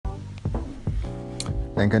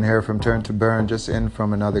Lincoln here from Turn to Burn, just in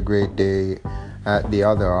from another great day at the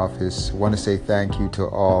other office. Want to say thank you to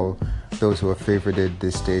all those who have favorited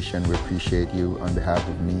this station. We appreciate you on behalf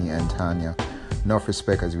of me and Tanya. Enough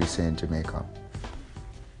respect, as we say in Jamaica.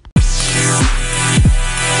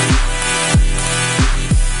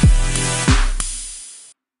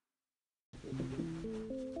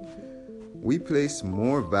 We place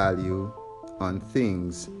more value on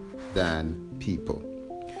things than people.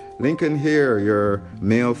 Lincoln here, your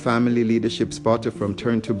male family leadership spotter from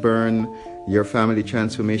Turn to Burn, your family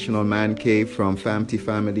transformational man cave from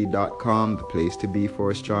famtifamily.com, the place to be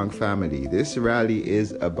for a strong family. This rally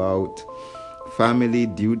is about family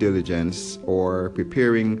due diligence or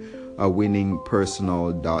preparing a winning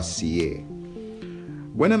personal dossier.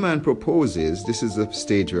 When a man proposes, this is the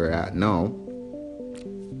stage we're at now,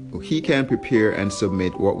 he can prepare and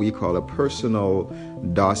submit what we call a personal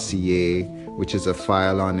dossier, which is a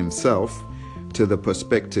file on himself, to the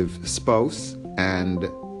prospective spouse, and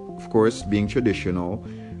of course, being traditional,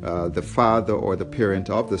 the father or the parent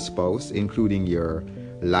of the spouse, including your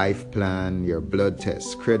life plan, your blood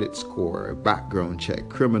test, credit score, background check,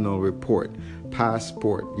 criminal report,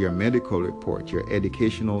 passport, your medical report, your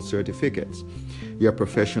educational certificates, your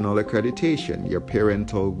professional accreditation, your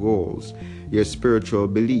parental goals, your spiritual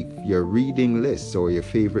belief, your reading lists or your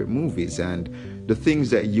favorite movies, and the things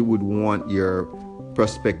that you would want your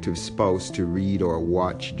prospective spouse to read or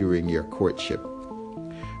watch during your courtship.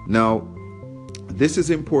 Now, this is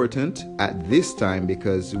important at this time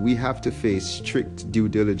because we have to face strict due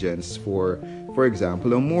diligence for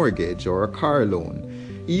example, a mortgage or a car loan.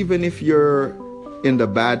 Even if you're in the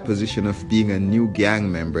bad position of being a new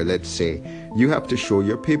gang member, let's say, you have to show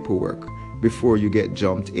your paperwork before you get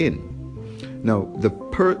jumped in. Now, the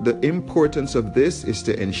importance of this is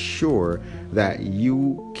to ensure that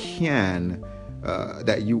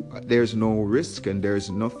there's no risk and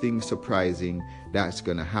there's nothing surprising that's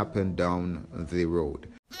going to happen down the road.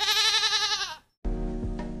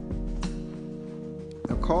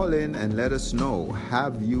 Now, call in and let us know,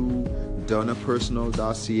 have you done a personal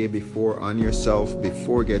dossier before on yourself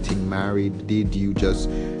before getting married? Did you just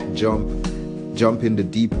jump in the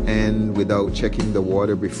deep end without checking the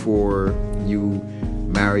water before you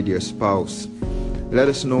married your spouse? Let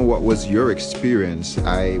us know what was your experience.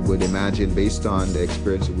 I would imagine, based on the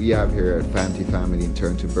experience we have here at Family Family and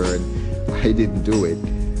Turn to Burn, I didn't do it.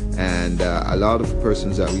 And a lot of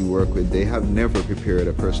persons that we work with, they have never prepared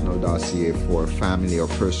a personal dossier for family or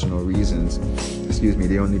personal reasons.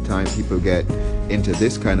 The only time people get into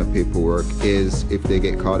this kind of paperwork is if they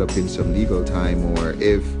get caught up in some legal time, or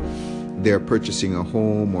if they're purchasing a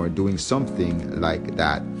home or doing something like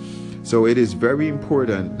that. So it is very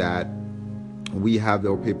important that we have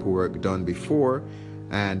our paperwork done before,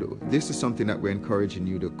 and this is something that we're encouraging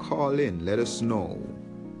you to call in. Let us know.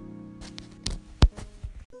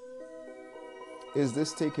 Is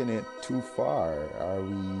this taking it too far? Are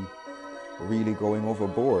we really going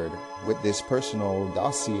overboard with this personal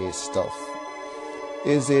dossier stuff?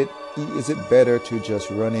 Is it better to just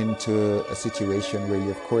run into a situation where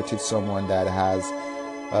you've courted someone that has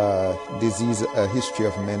a history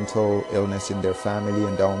of mental illness in their family,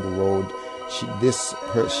 and down the road she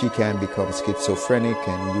can become schizophrenic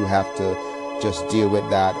and you have to just deal with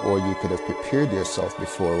that? Or you could have prepared yourself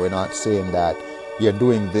before. We're not saying that you're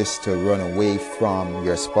doing this to run away from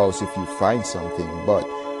your spouse if you find something,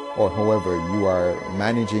 however, you are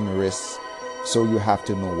managing risks, so you have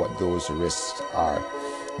to know what those risks are.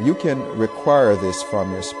 You can require this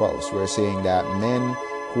from your spouse. We're saying that men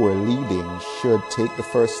who are leading should take the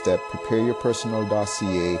first step, prepare your personal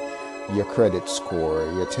dossier, your credit score,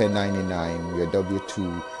 your 1099, your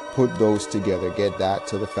W-2, put those together, get that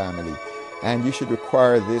to the family. And you should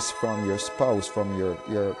require this from your spouse, from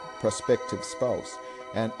your prospective spouse,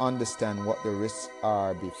 and understand what the risks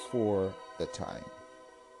are before the time.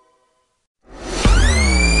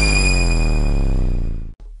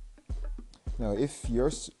 Now, if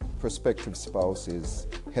your prospective spouse is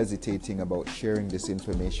hesitating about sharing this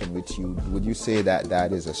information with you, would you say that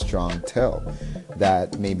that is a strong tell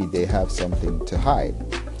that maybe they have something to hide?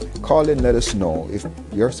 Call in, let us know. If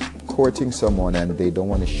you're courting someone and they don't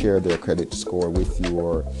want to share their credit score with you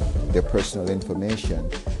or their personal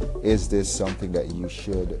information, is this something that you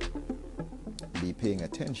should be paying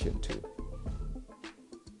attention to?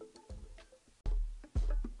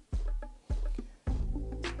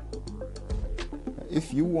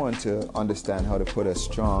 If you want to understand how to put a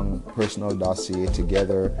strong personal dossier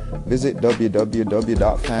together, visit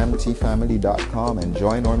www.famtifamily.com and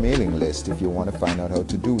join our mailing list if you want to find out how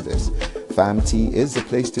to do this. FAMT is the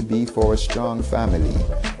place to be for a strong family.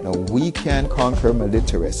 Now, we can conquer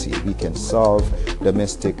illiteracy. We can solve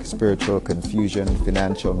domestic spiritual confusion,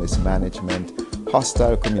 financial mismanagement,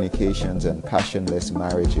 hostile communications, and passionless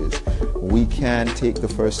marriages. We can take the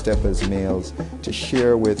first step as males to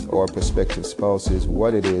share with our prospective spouses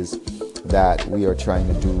what it is that we are trying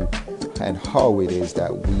to do and how it is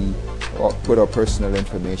that we put our personal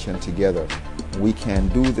information together. We can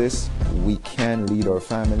do this. We can lead our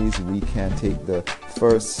families. We can take the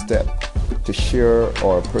first step to share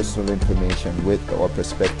our personal information with our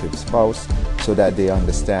prospective spouse so that they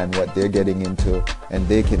understand what they're getting into and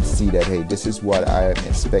they can see that, hey, this is what I am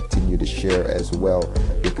expecting you to share as well,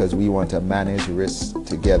 because we want to manage risks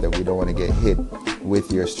together. We don't want to get hit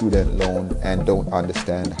with your student loan and don't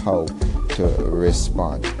understand how to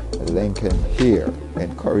respond. Lincoln here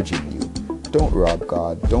encouraging you. Don't rob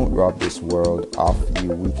God. Don't rob this world of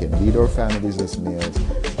you. We can lead our families as males.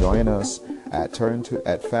 Join us at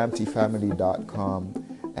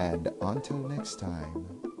famtfamily.com. And until next time,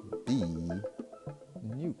 be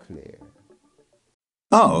nuclear.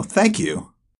 Oh, thank you.